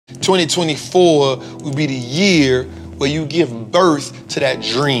2024 will be the year where you give birth to that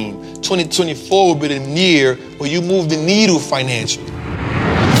dream. 2024 will be the year where you move the needle financially.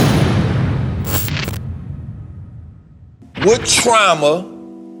 What trauma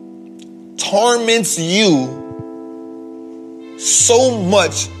torments you so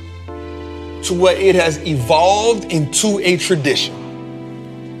much to where it has evolved into a tradition?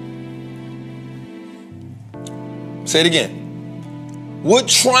 Say it again. What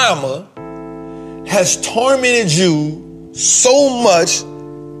trauma has tormented you so much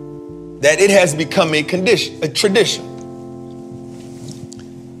that it has become a tradition?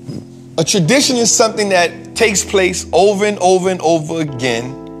 A tradition is something that takes place over and over and over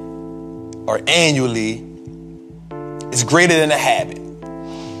again, or annually. It's greater than a habit.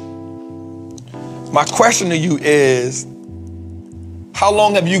 My question to you is, how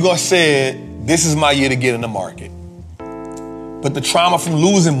long have you said, this is my year to get in the market? But the trauma from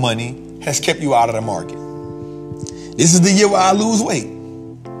losing money has kept you out of the market. This is the year where I lose weight,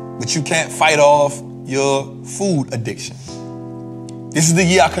 but you can't fight off your food addiction. This is the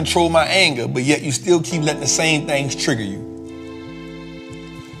year I control my anger, but yet you still keep letting the same things trigger you.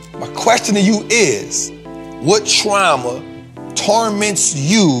 My question to you is, what trauma torments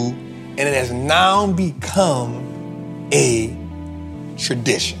you and it has now become a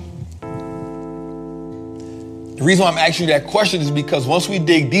tradition? The reason why I'm asking you that question is because once we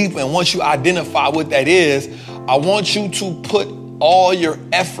dig deep and once you identify what that is, I want you to put all your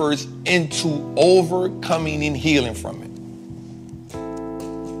efforts into overcoming and healing from it.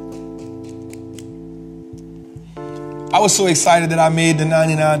 I was so excited that I made the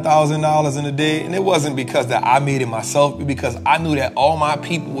 $99,000 in a day, and it wasn't because that I made it myself, but because I knew that all my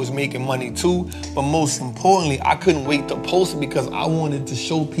people was making money too. But most importantly, I couldn't wait to post it because I wanted to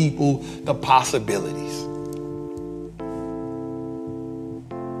show people the possibilities.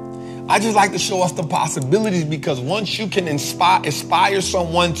 I just like to show us the possibilities because once you can inspire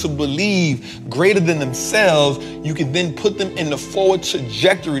someone to believe greater than themselves, you can then put them in the forward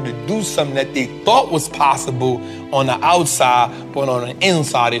trajectory to do something that they thought was possible on the outside, but on the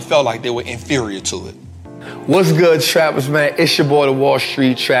inside, they felt like they were inferior to it. What's good, trappers, man? It's your boy, the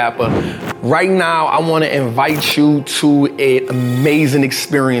Wallstreet Trapper. Right now, I want to invite you to an amazing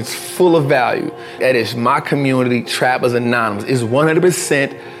experience full of value. That is my community, Trappers Anonymous. It's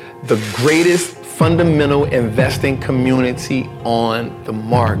 100% the greatest fundamental investing community on the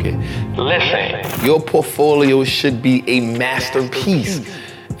market. Listen, your portfolio should be a masterpiece.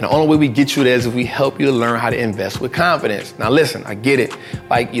 And the only way we get you there is if we help you to learn how to invest with confidence. Now listen, I get it.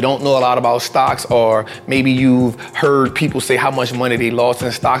 Like you don't know a lot about stocks, or maybe you've heard people say how much money they lost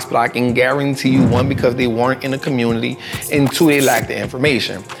in stocks, but I can guarantee you, one, because they weren't in the community, and two, they lack the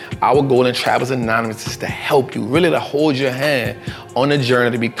information. Our goal in Trappers Anonymous is to help you, really to hold your hand on the journey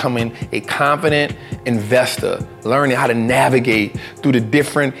to becoming a confident investor, learning how to navigate through the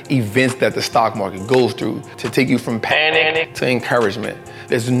different events that the stock market goes through to take you from panic to encouragement.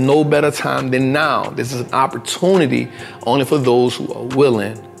 There's no better time than now. This is an opportunity only for those who are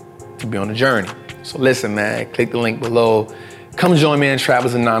willing to be on the journey. So listen, man, click the link below. Come join me in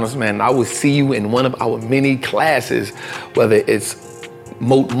Trappers Anonymous, man. I will see you in one of our many classes, whether it's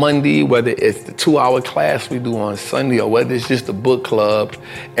Moat Monday, whether it's the 2-hour class we do on Sunday, or whether it's just a book club.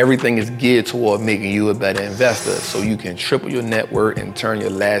 Everything is geared toward making you a better investor so you can triple your net worth and turn your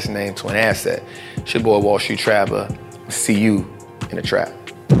last name to an asset. It's your boy, Wallstreet Trapper. See you in the trap.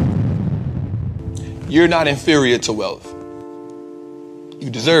 You're not inferior to wealth. You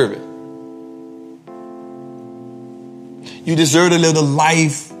deserve it. You deserve to live the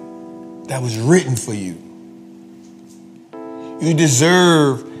life that was written for you. You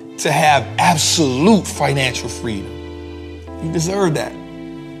deserve to have absolute financial freedom. You deserve that.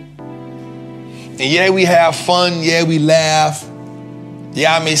 And yeah, we have fun. Yeah, we laugh.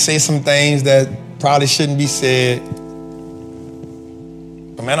 Yeah, I may say some things that probably shouldn't be said.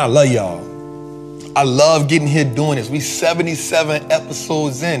 But man, I love y'all. I love getting here doing this. We 77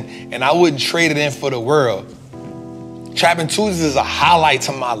 episodes in, and I wouldn't trade it in for the world. Trappin' Tuesdays is a highlight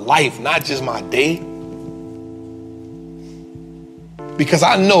to my life, not just my day. Because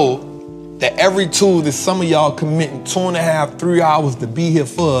I know that every Tuesday, some of y'all committing 2.5, 3 hours to be here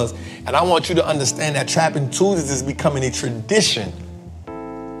for us. And I want you to understand that Trappin' Tuesdays is becoming a tradition.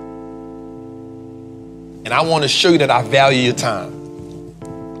 And I want to show you that I value your time.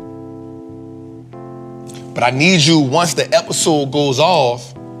 But I need you, once the episode goes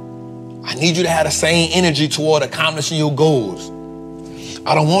off, I need you to have the same energy toward accomplishing your goals.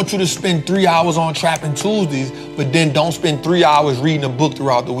 I don't want you to spend 3 hours on Trappin' Tuesdays, but then don't spend 3 hours reading a book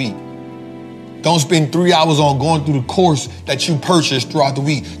throughout the week. Don't spend 3 hours on going through the course that you purchased throughout the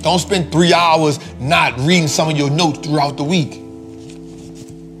week. Don't spend 3 hours not reading some of your notes throughout the week.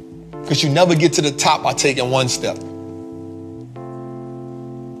 Because you never get to the top by taking one step.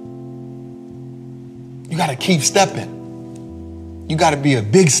 You got to keep stepping. You got to be a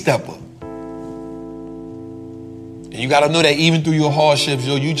big stepper. And you got to know that even through your hardships,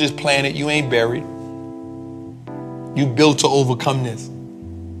 yo, you just planted, you ain't buried. You built to overcome this.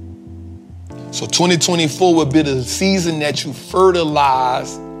 So 2024 will be the season that you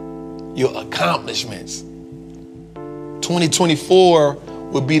fertilize your accomplishments. 2024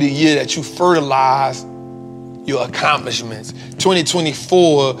 will be the year that you fertilize your accomplishments.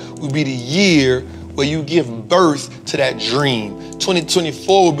 2024 will be the year where you give birth to that dream.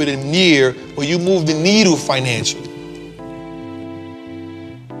 2024 will be the year where you move the needle financially.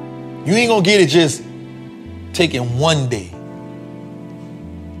 You ain't gonna get it just taking one day.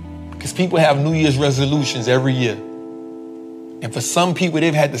 Because people have New Year's resolutions every year. And for some people,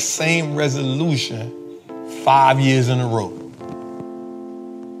 they've had the same resolution 5 years in a row.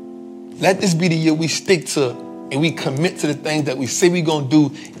 Let this be the year we stick to and we commit to the things that we say we're going to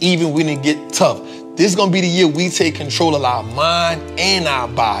do even when it get tough. This is going to be the year we take control of our mind and our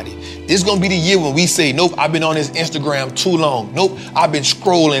body. This is going to be the year when we say, nope, I've been on this Instagram too long. Nope, I've been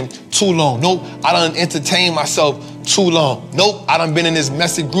scrolling too long. Nope, I done entertained myself too long. Nope, I done been in this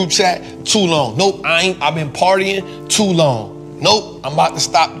messy group chat too long. Nope, I've been partying too long. Nope, I'm about to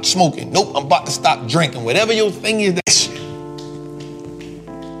stop smoking. Nope, I'm about to stop drinking. Whatever your thing is, that shit.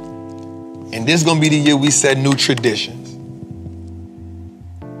 And this is going to be the year we set new traditions.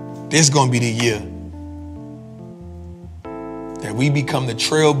 This is going to be the year that we become the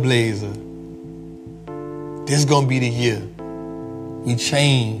trailblazer. This is going to be the year we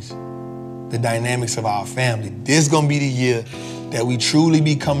change the dynamics of our family. This is going to be the year that we truly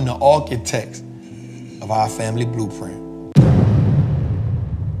become the architects of our family blueprint.